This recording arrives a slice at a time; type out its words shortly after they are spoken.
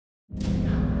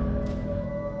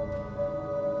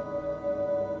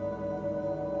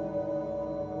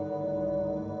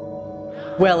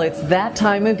Well, it's that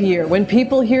time of year when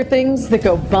people hear things that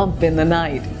go bump in the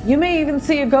night. You may even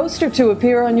see a ghost or two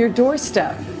appear on your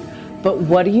doorstep. But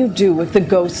what do you do if the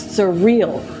ghosts are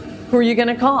real? Who are you going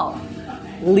to call?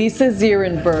 Lisa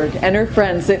Zierenberg and her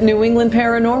friends at New England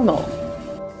Paranormal.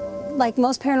 Like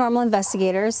most paranormal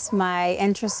investigators, my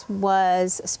interest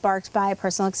was sparked by a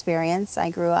personal experience. I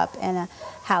grew up in a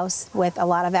house with a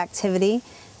lot of activity.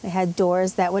 They had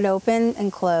doors that would open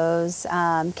and close,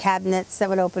 cabinets that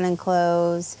would open and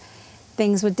close,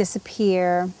 things would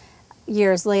disappear.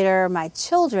 Years later, my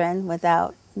children,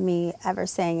 without me ever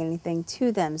saying anything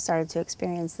to them, started to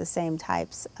experience the same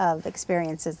types of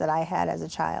experiences that I had as a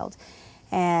child.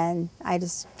 And I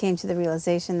just came to the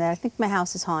realization that I think my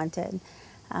house is haunted.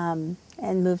 And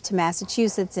moved to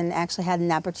Massachusetts and actually had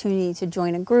an opportunity to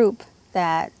join a group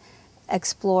that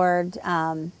explored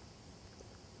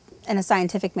in a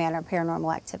scientific manner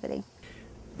paranormal activity.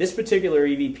 This particular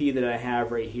EVP that I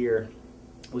have right here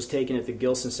was taken at the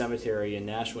Gilson Cemetery in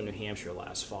Nashua, New Hampshire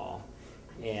last fall.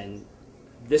 And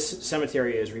this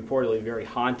cemetery is reportedly very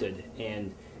haunted,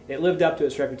 and it lived up to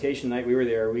its reputation the night we were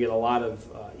there. We had a lot of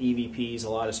EVPs, a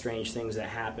lot of strange things that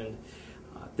happened.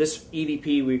 This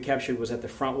EVP we captured was at the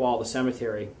front wall of the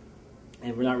cemetery,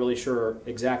 and we're not really sure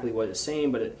exactly what it's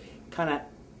saying, but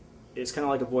it's kind of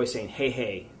like a voice saying, "Hey,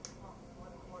 hey."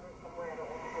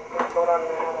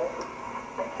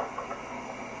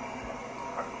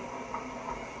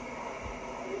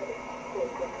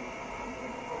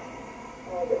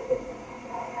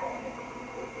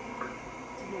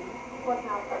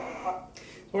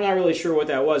 We're not really sure what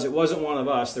that was. It wasn't one of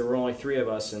us. There were only 3 of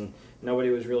us, and nobody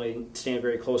was really staying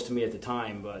very close to me at the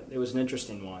time, but it was an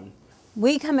interesting one.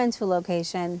 We come into a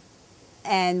location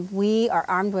and we are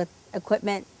armed with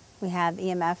equipment. We have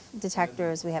EMF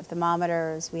detectors, we have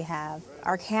thermometers, we have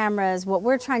our cameras. What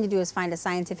we're trying to do is find a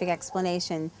scientific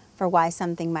explanation for why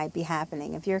something might be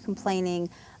happening. If you're complaining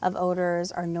of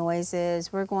odors or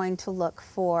noises, we're going to look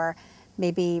for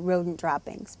maybe rodent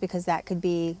droppings, because that could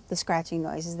be the scratching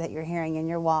noises that you're hearing in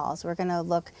your walls. We're going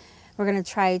to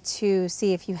try to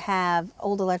see if you have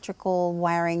old electrical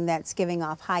wiring that's giving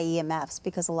off high EMFs,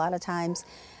 because a lot of times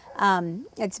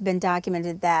it's been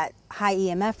documented that high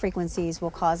EMF frequencies will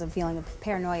cause a feeling of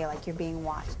paranoia, like you're being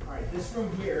watched. All right, this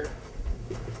room here,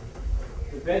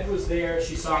 the bed was there,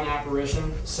 she saw an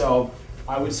apparition, so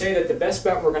I would say that the best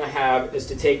bet we're going to have is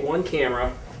to take one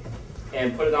camera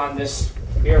and put it on this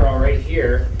mirror right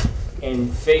here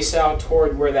and face out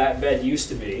toward where that bed used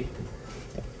to be.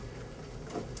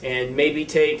 And maybe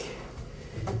take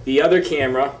the other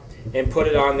camera and put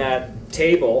it on that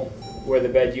table where the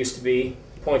bed used to be,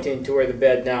 pointing to where the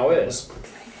bed now is.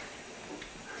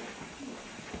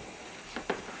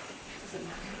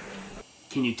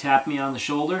 Can you tap me on the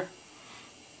shoulder?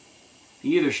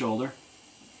 Either shoulder.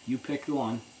 You pick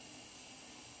one.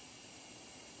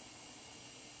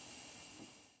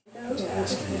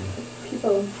 Asking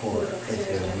people for if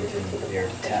there was anything there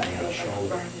to tap me on the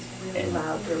shoulder,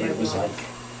 and it was like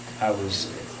I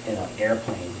was in an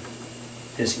airplane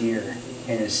this ear,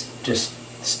 and it's just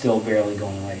still barely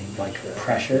going away, like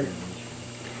pressure.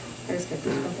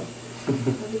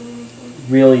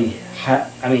 Really hot.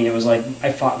 I mean, it was like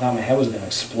I thought my head was going to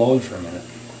explode for a minute.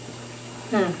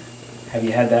 Have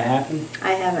you had that happen?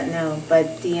 I haven't, no, but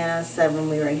Deanna said when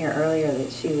we were in here earlier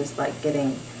that she was like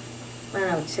getting, I don't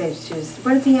know what she was,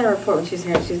 what did Deanna report when she was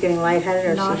here? She was getting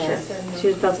lightheaded, or nauseous.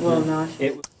 She felt a little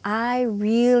nauseous. I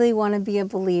really want to be a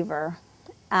believer,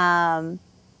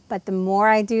 but the more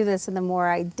I do this and the more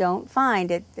I don't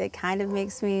find it, it kind of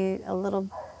makes me a little,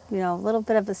 a little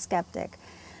bit of a skeptic.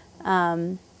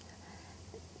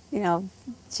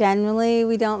 Generally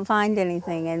we don't find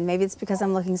anything, and maybe it's because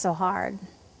I'm looking so hard.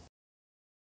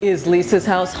 Is Lisa's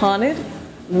house haunted?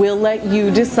 We'll let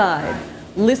you decide.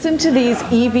 Listen to these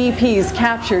EVPs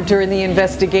captured during the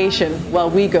investigation while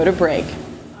we go to break.